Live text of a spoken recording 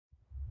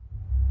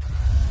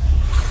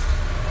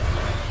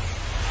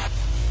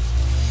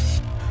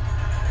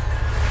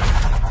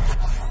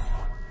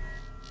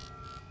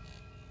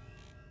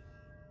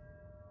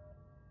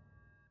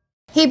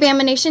Hey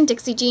BAMMA Nation,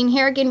 Dixie Jean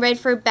here, getting ready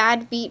for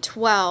Badbeat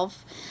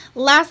 12.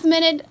 Last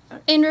minute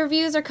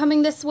interviews are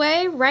coming this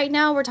way. Right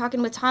now we're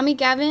talking with Tommy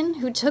Gavin,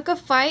 who took a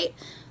fight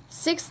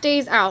 6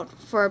 days out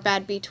for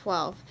Badbeat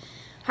 12.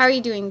 How are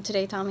you doing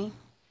today, Tommy?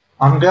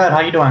 I'm good. How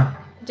you doing?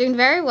 Doing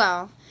very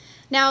well.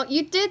 Now,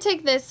 you did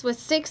take this with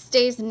 6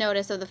 days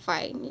notice of the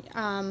fight.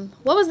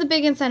 What was the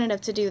big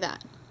incentive to do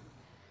that?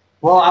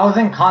 Well, I was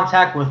in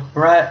contact with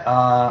Brett,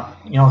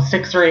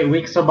 6 or 8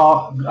 weeks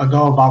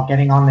ago about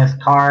getting on this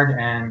card,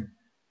 and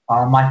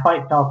my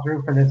fight fell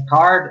through for this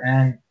card,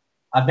 and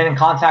I've been in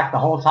contact the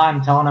whole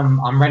time, telling him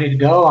I'm ready to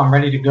go. I'm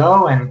ready to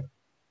go, and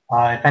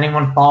if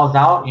anyone falls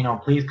out,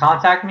 please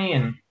contact me.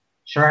 And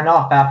sure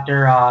enough,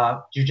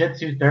 after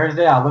Jiu-Jitsu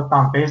Thursday, I looked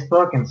on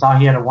Facebook and saw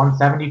he had a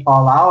 170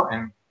 fall out,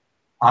 and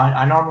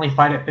I normally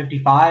fight at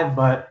 55,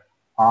 but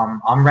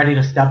I'm ready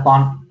to step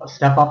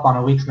up on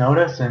a week's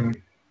notice, and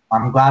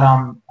I'm glad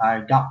I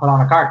got put on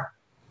a card.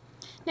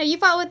 Now, you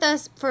fought with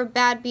us for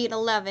Badbeat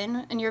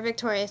 11, and you're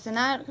victorious in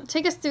that.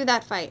 Take us through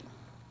that fight.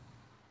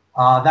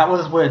 That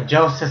was with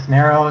Joe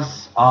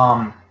Cisneros.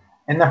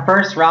 In the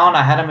first round,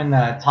 I had him in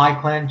the tie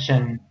clinch,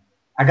 and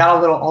I got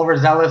a little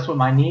overzealous with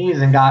my knees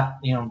and got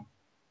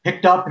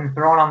picked up and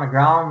thrown on the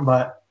ground.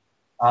 But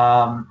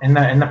in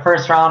the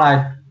first round,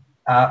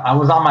 I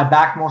was on my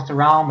back most of the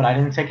round, but I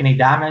didn't take any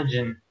damage.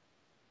 And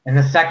in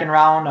the second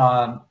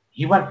round,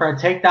 he went for a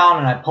takedown,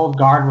 and I pulled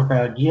guard with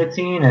a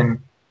guillotine,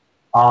 and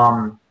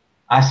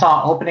I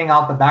saw opening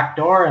out the back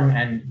door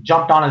and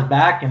jumped on his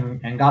back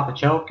and got the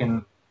choke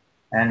and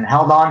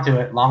held on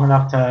to it long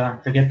enough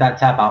to get that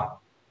tap out.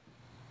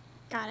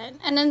 Got it.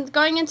 And then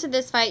going into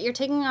this fight, you're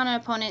taking on an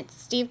opponent,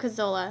 Steve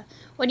Kozola.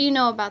 What do you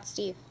know about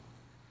Steve?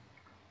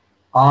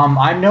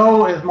 I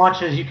know as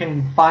much as you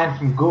can find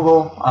from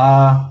Google.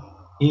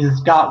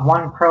 He's got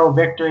one pro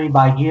victory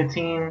by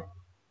guillotine.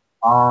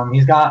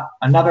 He's got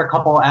another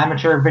couple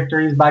amateur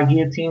victories by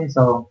guillotine,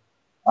 so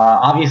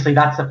obviously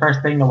that's the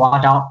first thing to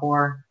watch out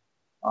for.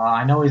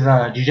 I know he's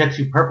a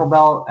Jiu-Jitsu purple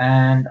belt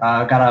and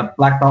got a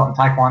black belt in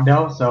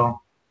Taekwondo,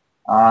 so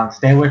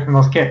stay away from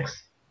those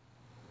kicks.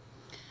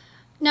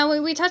 Now,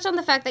 we touched on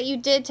the fact that you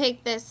did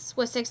take this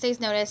with 6 days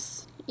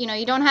notice.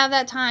 You don't have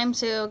that time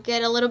to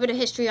get a little bit of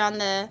history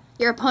on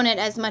your opponent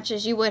as much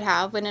as you would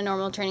have in a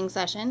normal training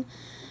session.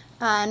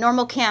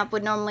 Normal camp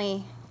would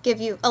normally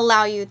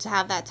allow you to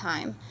have that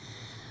time.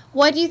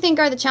 What do you think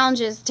are the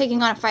challenges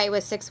taking on a fight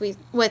with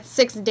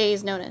 6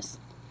 days notice?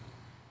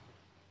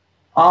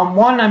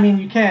 One, I mean,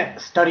 you can't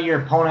study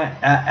your opponent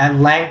at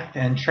length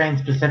and train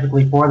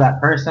specifically for that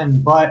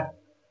person. But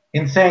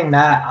in saying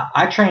that,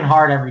 I train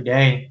hard every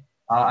day.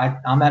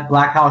 I'm at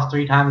Blackhouse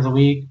 3 times a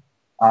week,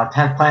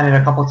 10th Planet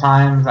a couple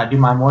times. I do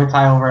my Muay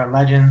Thai over at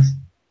Legends.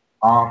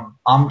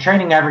 I'm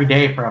training every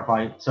day for a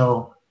fight.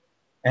 So,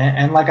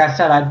 and like I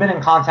said, I've been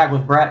in contact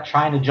with Brett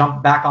trying to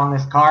jump back on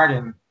this card,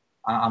 and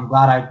I'm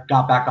glad I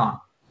got back on.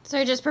 So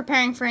you're just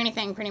preparing for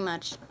anything, pretty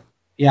much.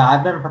 Yeah,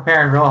 I've been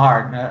preparing real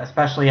hard,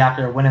 especially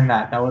after winning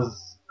that. That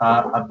was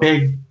a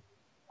big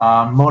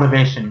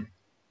motivation.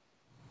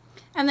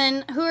 And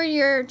then who are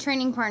your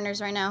training partners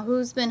right now?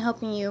 Who's been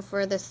helping you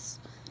for this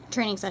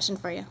training session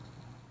for you?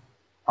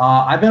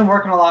 I've been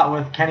working a lot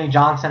with Kenny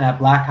Johnson at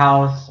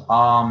Blackhouse,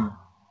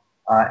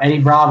 Eddie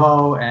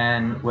Bravo,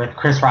 and with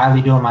Chris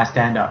Riley doing my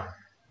stand-up.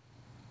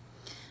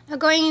 Now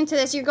going into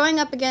this, you're going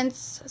up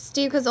against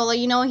Steve Kozola.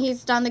 You know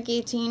he's done the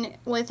guillotine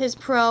with his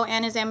pro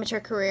and his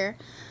amateur career.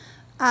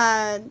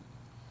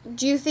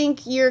 Do you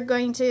think you're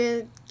going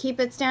to keep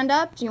it stand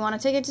up? Do you want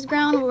to take it to the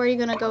ground? Where are you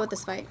going to go with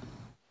this fight?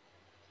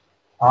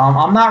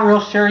 I'm not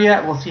real sure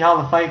yet. We'll see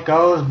how the fight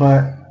goes,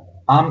 but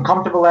I'm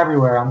comfortable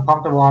everywhere. I'm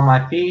comfortable on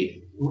my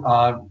feet,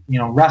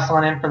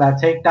 wrestling in for that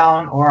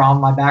takedown, or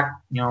on my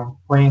back,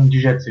 playing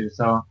jiu-jitsu.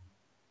 So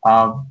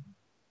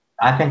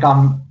I think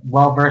I'm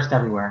well-versed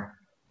everywhere.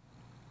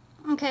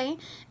 Okay.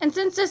 And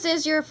since this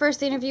is your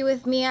first interview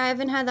with me, I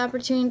haven't had the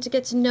opportunity to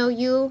get to know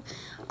you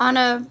on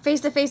a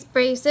face-to-face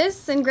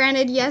basis. And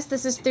granted, yes,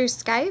 this is through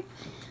Skype.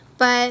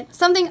 But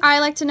something I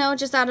like to know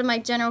just out of my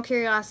general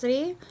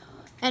curiosity,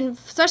 and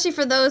especially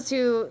for those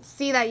who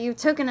see that you've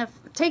taken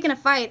a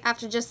fight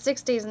after just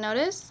 6 days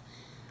notice,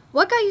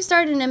 what got you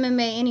started in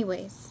MMA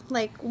anyways?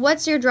 Like,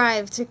 what's your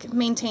drive to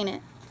maintain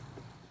it?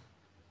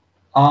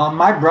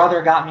 My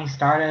brother got me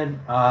started.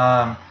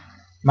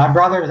 My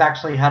brother's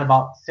actually had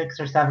about 6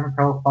 or 7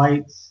 pro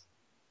fights,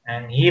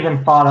 and he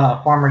even fought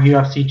a former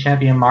UFC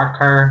champion, Mark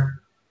Kerr.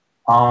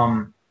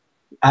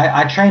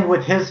 I trained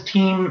with his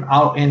team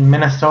out in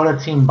Minnesota,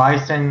 Team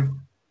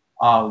Bison,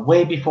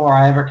 way before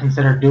I ever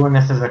considered doing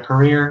this as a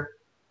career.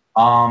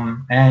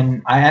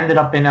 And I ended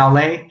up in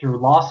LA through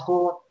law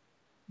school,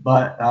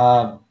 but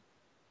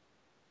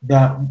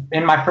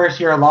in my first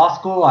year of law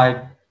school,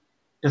 I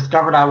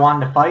discovered I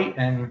wanted to fight,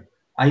 and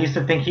I used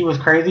to think he was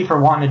crazy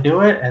for wanting to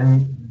do it,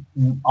 and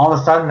all of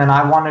a sudden then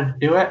I wanted to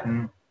do it,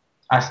 and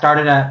I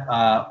started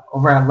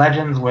over at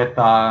Legends with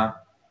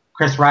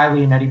Chris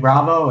Riley and Eddie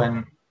Bravo,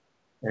 and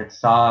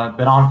it's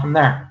been on from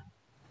there.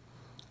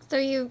 So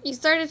you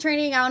started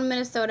training out in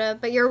Minnesota,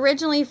 but you're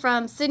originally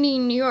from Sydney,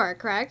 New York,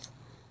 correct?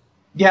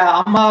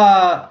 Yeah,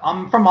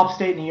 I'm from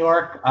upstate New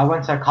York. I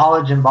went to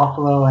college in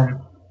Buffalo, and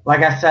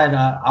like I said,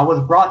 I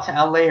was brought to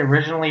LA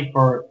originally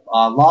for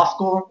law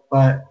school,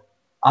 but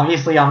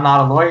obviously I'm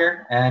not a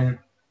lawyer, and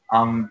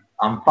I'm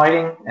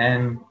fighting.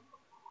 And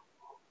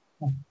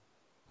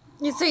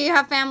So you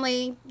have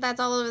family that's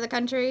all over the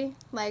country,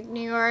 like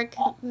New York,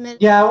 mid.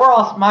 yeah,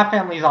 my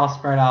family's all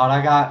spread out.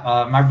 I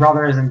got my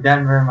brother is in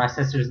Denver, my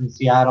sister's in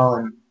Seattle,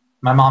 and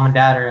my mom and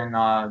dad are in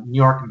New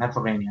York and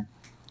Pennsylvania.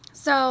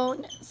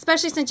 So,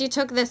 especially since you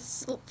took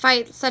this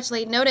fight such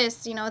late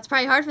notice, it's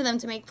probably hard for them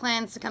to make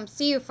plans to come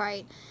see you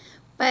fight.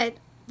 But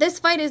this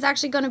fight is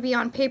actually going to be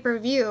on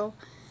pay-per-view.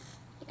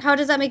 How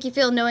does that make you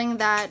feel knowing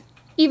that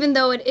even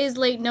though it is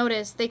late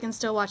notice, they can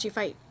still watch you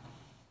fight?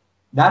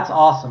 That's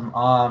awesome.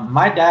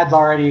 My dad's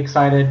already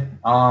excited.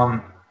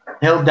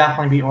 He'll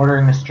definitely be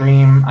ordering the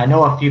stream. I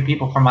know a few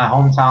people from my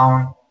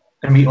hometown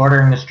going to be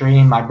ordering the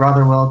stream. My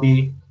brother will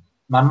be.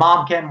 My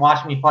mom can't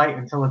watch me fight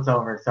until it's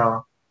over,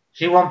 so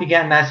she won't be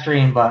getting that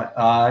stream, but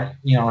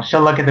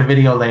she'll look at the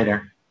video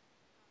later.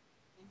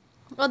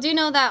 Well, do you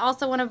know that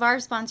also one of our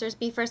sponsors,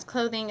 Be First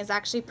Clothing, is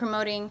actually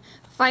promoting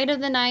Fight of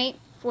the Night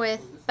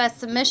with Best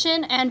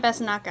Submission and Best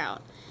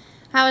Knockout.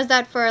 How is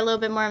that for a little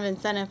bit more of an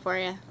incentive for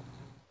you?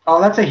 Oh,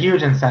 that's a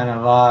huge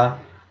incentive.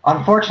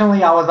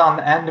 Unfortunately, I was on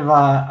the end of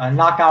a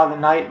knockout of the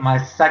night,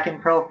 my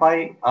second pro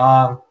fight.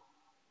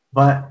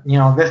 But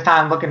this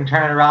time looking to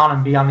turn it around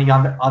and be on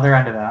the other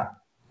end of that.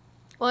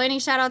 Well, any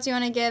shout outs you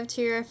want to give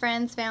to your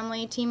friends,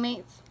 family,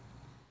 teammates?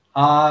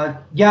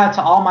 Yeah,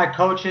 to all my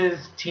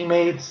coaches,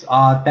 teammates,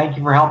 thank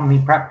you for helping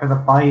me prep for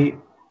the fight.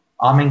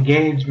 I'm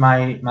engaged.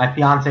 My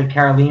fiance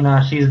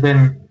Carolina, she's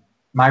been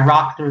my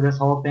rock through this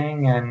whole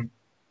thing, and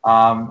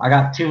I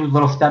got two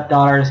little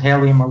stepdaughters,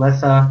 Haley and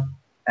Melissa,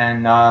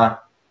 and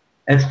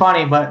it's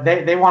funny, but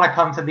they want to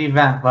come to the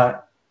event,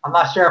 but I'm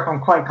not sure if I'm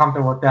quite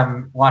comfortable with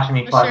them watching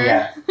me fight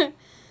yet.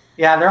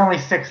 Yeah, they're only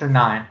 6 and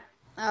 9.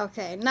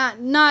 Okay,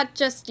 not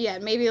just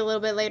yet. Maybe a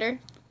little bit later.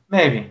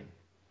 Maybe.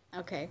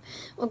 Okay.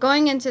 Well,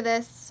 going into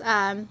this,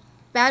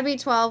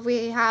 Badbeat 12,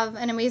 we have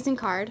an amazing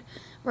card.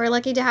 We're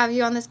lucky to have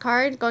you on this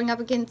card. Going up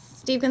against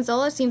Steve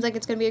Kozola seems like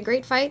it's going to be a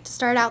great fight to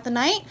start out the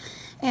night.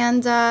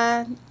 And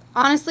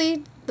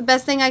honestly, the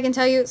best thing I can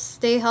tell you is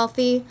stay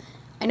healthy.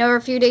 I know we're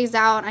a few days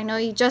out. I know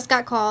you just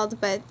got called,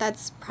 but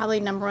that's probably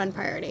 #1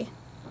 priority.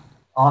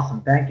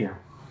 Awesome. Thank you.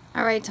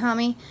 All right,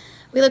 Tommy.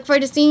 We look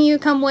forward to seeing you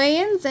come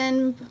weigh-ins,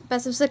 and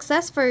best of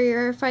success for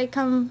your fight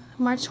come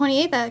March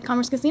 28th at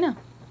Commerce Casino.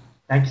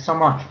 Thank you so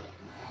much.